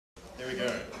Here we go.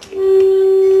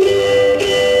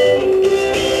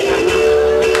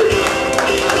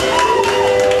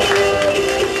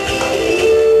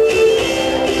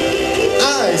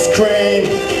 Ice cream,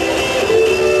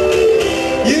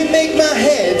 you make my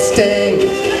head sting.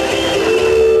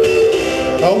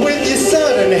 Oh, with your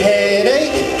sudden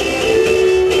headache,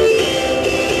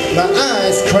 my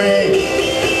ice cream.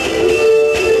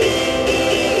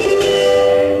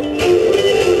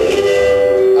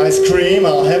 Ice cream,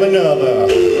 I'll have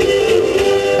another.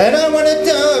 And I want a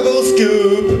double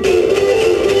scoop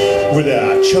with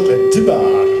a chocolate dip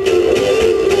on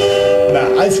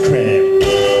my ice cream.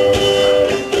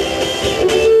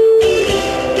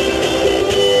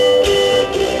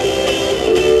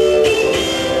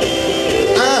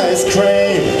 Ice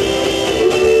cream,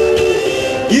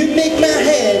 you make my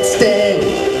head sting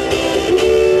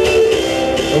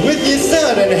with your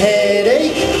sudden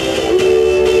headache,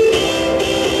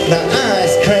 my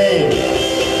ice cream.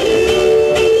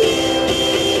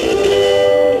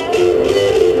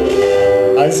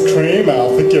 Ice cream,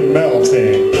 I'll think you're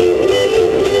melting,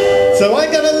 so I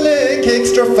gotta lick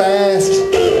extra fast.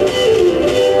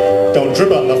 Don't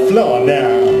drip on the floor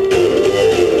now.